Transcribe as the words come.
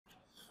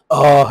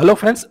Hello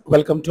friends,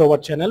 welcome to our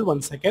channel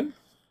once again.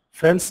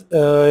 Friends,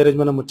 ఈరోజు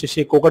మనం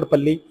వచ్చేసి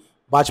కూకట్పల్లి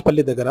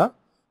బాచ్పల్లి దగ్గర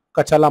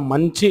ఒక చాలా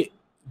మంచి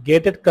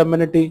గేటెడ్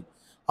కమ్యూనిటీ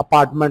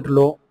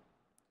అపార్ట్మెంట్లో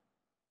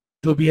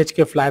 2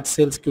 BHK ఫ్లాట్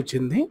సేల్స్కి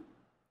వచ్చింది.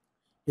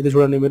 ఇది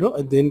చూడండి మీరు,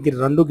 దీనికి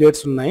 2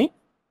 గేట్స్ ఉన్నాయి.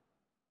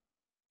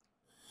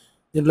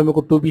 దీంట్లో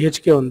మీకు 2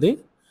 BHK ఉంది.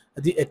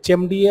 అది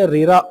HMDA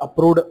RERA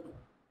అప్రూవ్డ్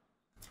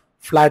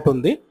ఫ్లాట్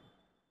ఉంది.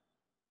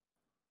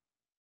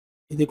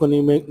 ఇది కొన్ని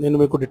నేను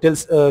మీకు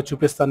డీటెయిల్స్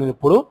చూపిస్తాను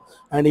ఇప్పుడు,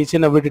 and each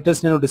and every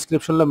details నేను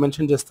డిస్క్రిప్షన్లో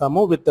మెన్షన్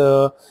చేస్తాము with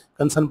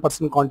concern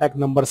person contact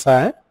numbers.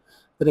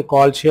 దీన్ని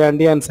కాల్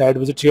చేయండి అండ్ సైట్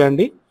విజిట్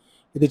చేయండి.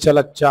 ఇది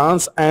చాలా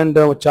ఛాన్స్ అండ్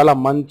చాలా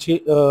మంచి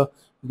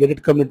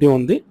గేటెడ్ కమ్యూనిటీ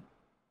ఉంది.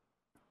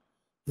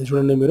 ఇది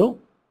చూడండి మీరు,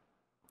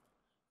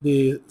 ఇది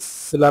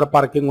సిల్లర్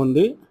పార్కింగ్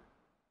ఉంది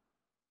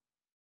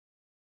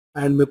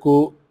అండ్ మీకు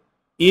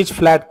ఈచ్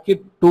ఫ్లాట్కి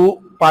 2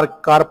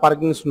 కార్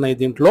పార్కింగ్స్ ఉన్నాయి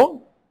దీంట్లో.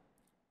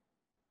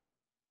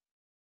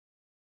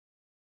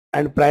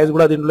 అండ్ ప్రైస్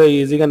కూడా దీంట్లో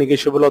ఈజీగా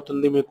నెగోషియబుల్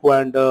అవుతుంది మీకు,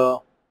 అండ్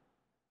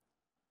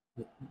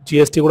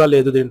GST కూడా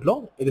లేదు దీంట్లో.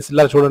 ఇది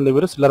సిల్లర్ చూడండి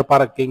మీరు, సిల్లర్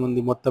పార్కింగ్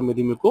ఉంది మొత్తం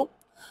ఇది మీకు.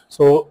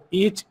 సో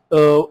ఈచ్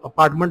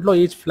అపార్ట్మెంట్లో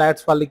ఈచ్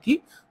ఫ్లాట్స్ వాళ్ళకి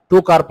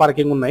 2 కార్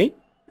పార్కింగ్ ఉన్నాయి.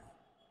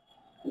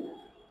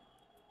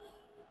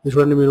 ఇది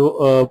చూడండి మీరు,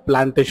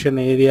 plantation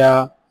area,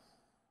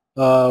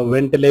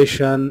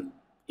 ventilation,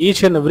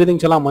 each and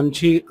everything చాలా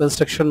మంచి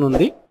కన్స్ట్రక్షన్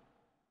ఉంది.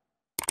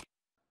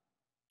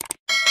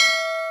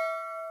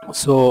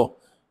 సో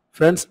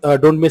ఫ్రెండ్స్,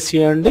 డోంట్ మిస్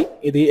చేయండి.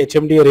 ఇది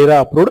HMDA RERA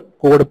approved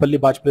Kukatpally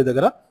Bachupally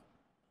దగ్గర.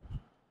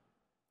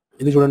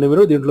 ఇది చూడండి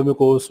మీరు, దీంట్లో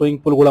మీకు స్విమ్మింగ్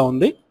పూల్ కూడా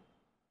ఉంది.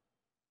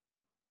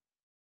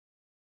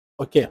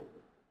 ఓకే,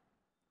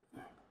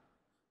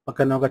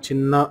 పక్కన ఒక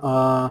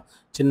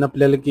చిన్న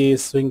పిల్లలకి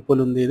స్విమ్మింగ్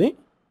పూల్ ఉంది.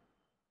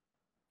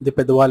 ఇది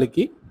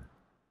పెద్దవాళ్ళకి.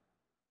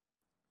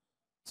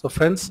 సో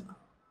ఫ్రెండ్స్,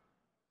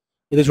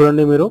 ఇది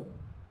చూడండి మీరు.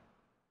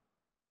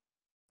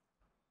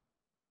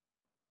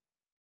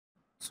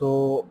 సో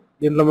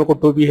దీంట్లో మీకు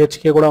 2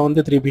 BHK కూడా ఉంది,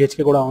 3 BHK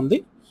కూడా ఉంది.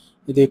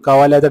 ఇది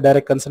కావాలి అయితే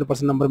direct concern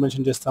person number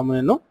mention చేస్తాము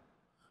నేను,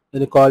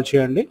 దీన్ని కాల్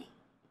చేయండి.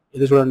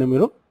 ఇది చూడండి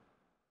మీరు,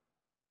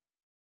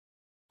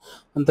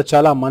 అంత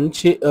చాలా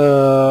మంచి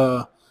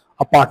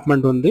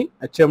అపార్ట్మెంట్ ఉంది.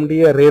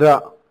 HMDA RERA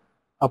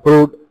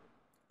approved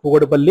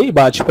Kukatpally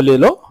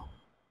బాచ్పల్లిలో.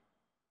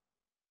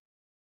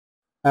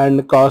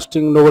 And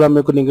కాస్టింగ్లో కూడా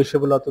మీకు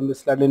నెగోషియబుల్ అవుతుంది,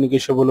 స్లైడ్లీ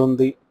నెగోషియబుల్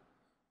ఉంది.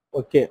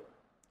 ఓకే,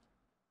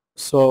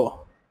 సో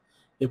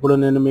ఇప్పుడు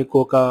నేను మీకు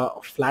ఒక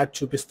ఫ్లాట్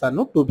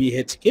చూపిస్తాను 2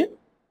 BHK.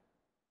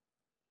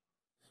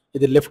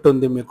 ఇది లిఫ్ట్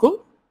ఉంది మీకు.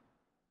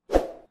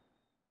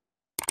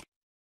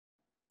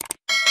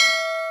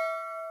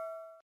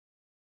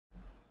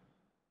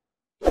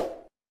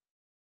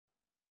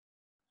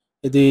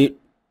 ఇది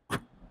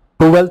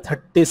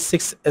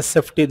 1236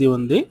 SFT ఇది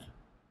ఉంది.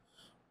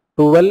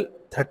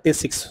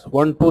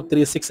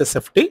 1236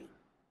 SFT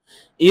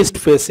east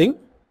facing.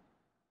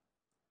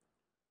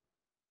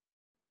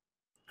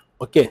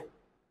 Okay,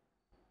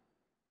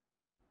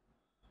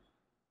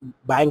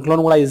 bank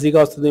loan కూడా ఈజీగా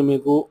వస్తుంది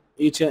మీకు.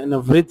 ఈచ్ అండ్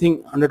ఎవ్రీథింగ్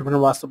 100%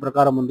 వాస్తు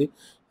ప్రకారం ఉంది.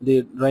 ఇది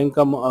డ్రాయింగ్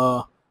కమ్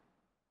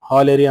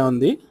హాల్ ఏరియా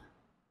ఉంది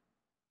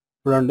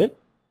చూడండి.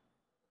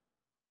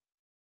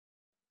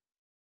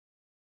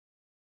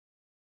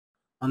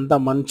 అంత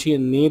మంచి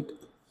నీట్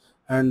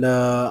అండ్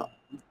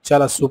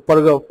చాలా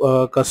సూపర్గా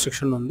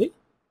కన్స్ట్రక్షన్ ఉంది.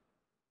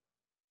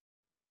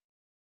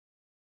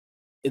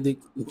 ఇది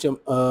కొంచెం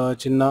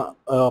చిన్న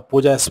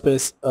పూజా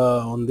స్పేస్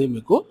ఉంది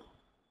మీకు.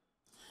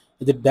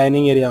 ఇది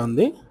డైనింగ్ ఏరియా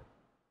ఉంది.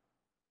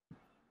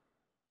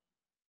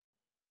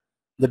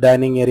 ఇది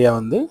డైనింగ్ ఏరియా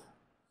ఉంది.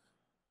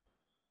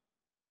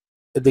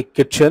 ఇది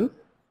కిచెన్.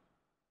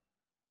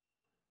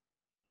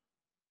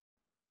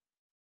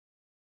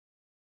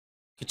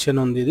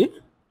 ఉంది ఇది.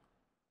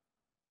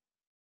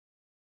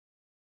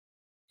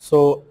 So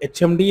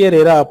HMDA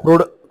RERA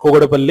approved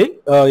Kukatpally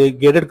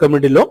gated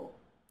కమ్యూనిటీలో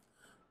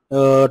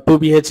 2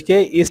 BHK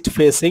ఈస్ట్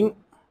ఫేసింగ్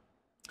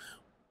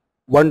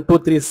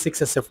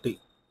 1236 SFT.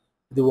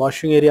 ఇది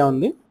వాషింగ్ ఏరియా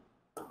ఉంది.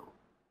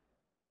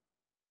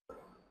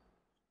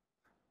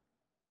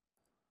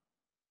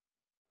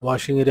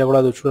 వాషింగ్ ఏరియా కూడా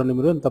అది చూడండి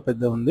మీరు, ఎంత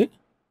పెద్ద ఉంది.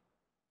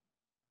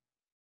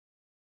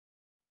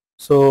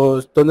 సో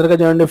తొందరగా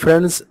చేయండి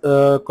ఫ్రెండ్స్,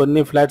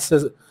 కొన్ని ఫ్లాట్స్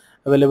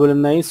అవైలబుల్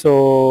ఉన్నాయి. సో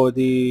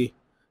ఇది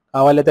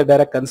కావాలైతే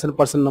డైరెక్ట్ కన్సర్న్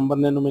పర్సన్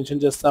నెంబర్ నేను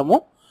మెన్షన్ చేస్తాము,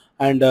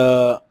 అండ్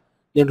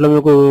దీంట్లో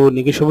మీకు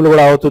నెగోషియబుల్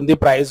కూడా అవుతుంది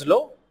ప్రైస్లో.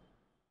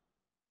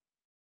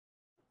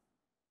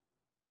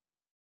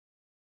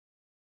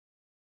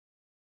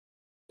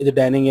 ఇది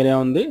డైనింగ్ ఏరియా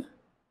ఉంది,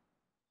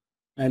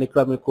 అండ్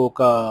ఇక్కడ మీకు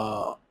ఒక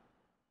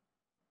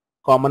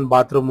కామన్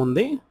బాత్రూమ్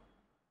ఉంది.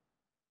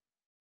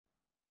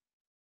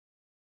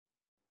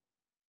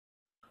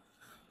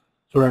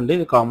 చూడండి,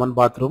 ఇది common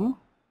bathroom,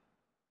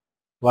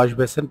 wash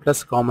basin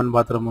plus common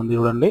bathroom ఉంది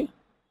చూడండి.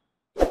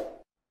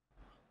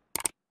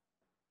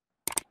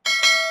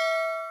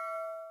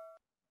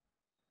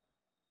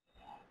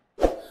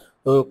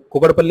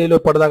 కూకట్పల్లిలో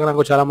ఇప్పటిదాకా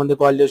నాకు చాలా మంది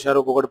కాల్ చేశారు.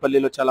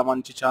 కూకట్పల్లిలో చాలా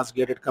మంచి ఛాన్స్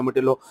గేటెడ్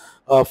కమిటీలో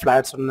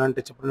ఫ్లాట్స్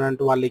ఉన్నాయంటే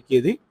చెప్పినంటే వాళ్ళకి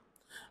ఇది.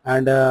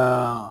 And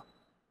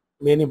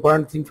main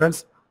important thing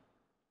friends,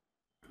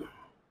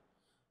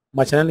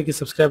 మా ఛానల్కి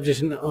సబ్స్క్రైబ్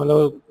చేసిన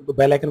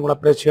బెల్ ఐకాన్ కూడా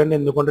ప్రెస్ చేయండి,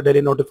 ఎందుకంటే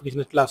డైలీ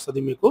నోటిఫికేషన్ ఇట్లా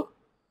వస్తుంది మీకు.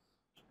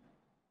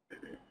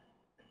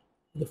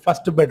 ఇది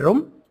first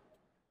bedroom.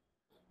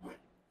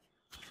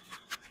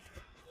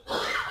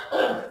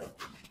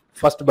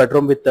 First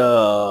bedroom with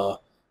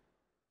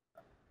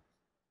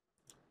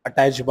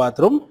attached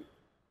bathroom.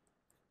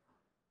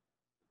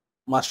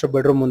 Master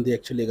bedroom ఉంది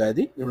యాక్చువల్లీగా,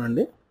 ఇది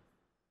చూడండి.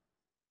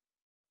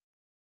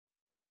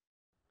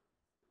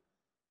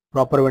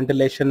 ప్రాపర్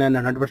వెంటిలేషన్ అండ్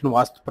 100%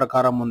 వాస్తు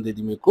ప్రకారం ఉంది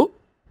ఇది మీకు.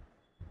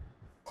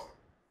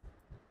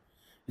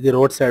 ఇది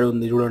రోడ్ సైడ్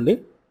ఉంది చూడండి,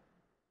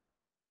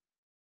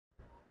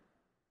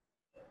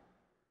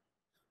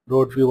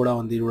 రోడ్ వ్యూ కూడా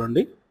ఉంది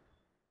చూడండి.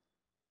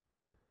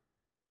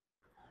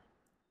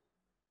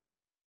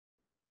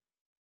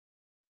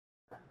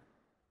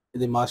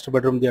 ఇది master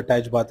bedroom, the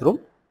attached bathroom.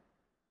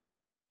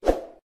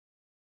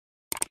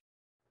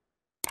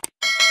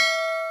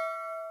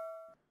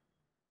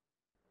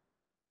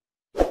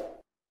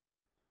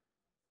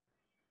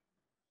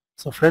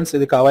 So friends,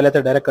 ఇది కావాలైతే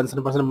డైరెక్ట్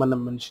కన్సర్న్ పర్సన్ మనం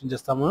మెన్షన్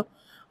చేస్తాము,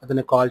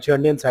 అతన్ని కాల్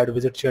చేయండి అండ్ సైడ్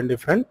విజిట్ చేయండి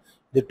ఫ్రెండ్.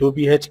 ఇది 2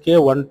 BHK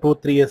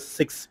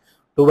 123S6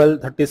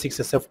 1236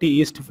 SFT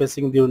east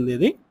facing the ఉంది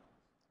ఇది.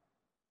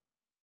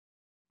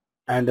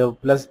 అండ్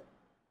ప్లస్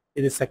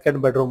ఇది సెకండ్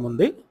బెడ్రూమ్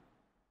ఉంది.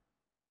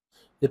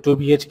 ఇది 2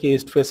 BHK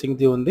ఈస్ట్ ఫేసింగ్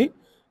ది ఉంది.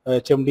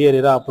 HMDA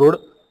RERA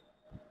approved,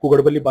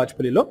 Kukatpally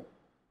బాచ్పల్లిలో.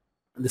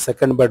 ఇది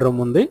సెకండ్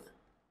బెడ్రూమ్ ఉంది.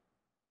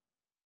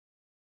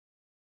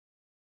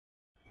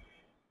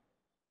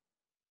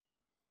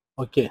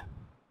 ఓకే,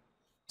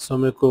 సో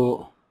మీకు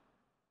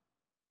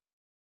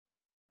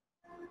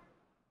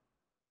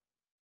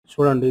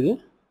చూడండి,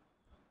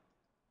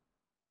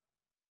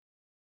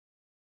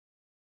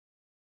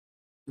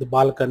 ఇది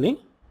బాల్కనీ,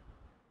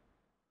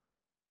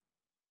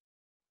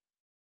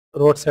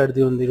 రోడ్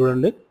సైడ్ది ఉంది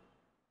చూడండి.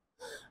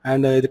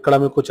 అండ్ ఇది ఇక్కడ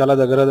మీకు చాలా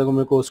దగ్గర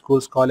మీకు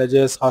స్కూల్స్,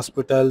 కాలేజెస్,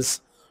 హాస్పిటల్స్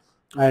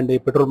అండ్ ఈ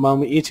petrol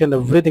pump, each and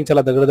everything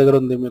చాలా దగ్గర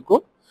ఉంది మీకు.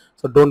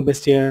 సో డోంట్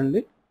మిస్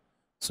చేయండి.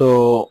 సో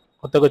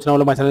కొత్తగా వచ్చిన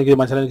వాళ్ళు మా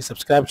ఛానల్కి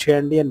సబ్స్క్రైబ్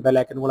చేయండి అండ్ బెల్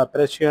ఐకాన్ కూడా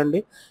ప్రెస్ చేయండి,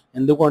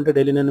 ఎందుకంటే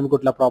డైలీ నేను మీకు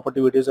ఇట్లా ప్రాపర్టీ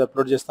వీడియోస్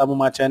అప్లోడ్ చేస్తాము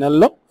మా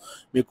ఛానల్లో,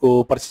 మీకు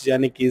పర్చేస్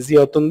చేయడానికి ఈజీ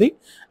అవుతుంది.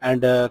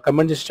 అండ్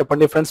కమెంట్ చేసి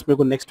చెప్పండి ఫ్రెండ్స్,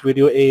 మీకు నెక్స్ట్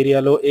వీడియో ఏ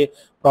ఏరియాలో ఏ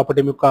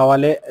ప్రాపర్టీ మీకు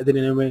కావాలి, అది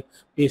నేను మీ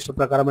ఇష్ట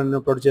ప్రకారం నేను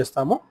అప్లోడ్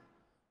చేస్తాము.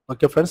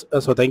 Okay friends,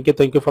 so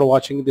thank you for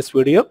watching this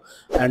video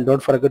and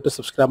don't forget to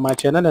subscribe my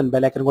channel and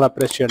bell icon కూడా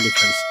press చేయండి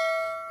friends.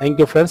 Thank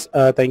you friends,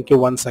 thank you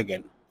once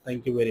again,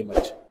 thank you very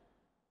much.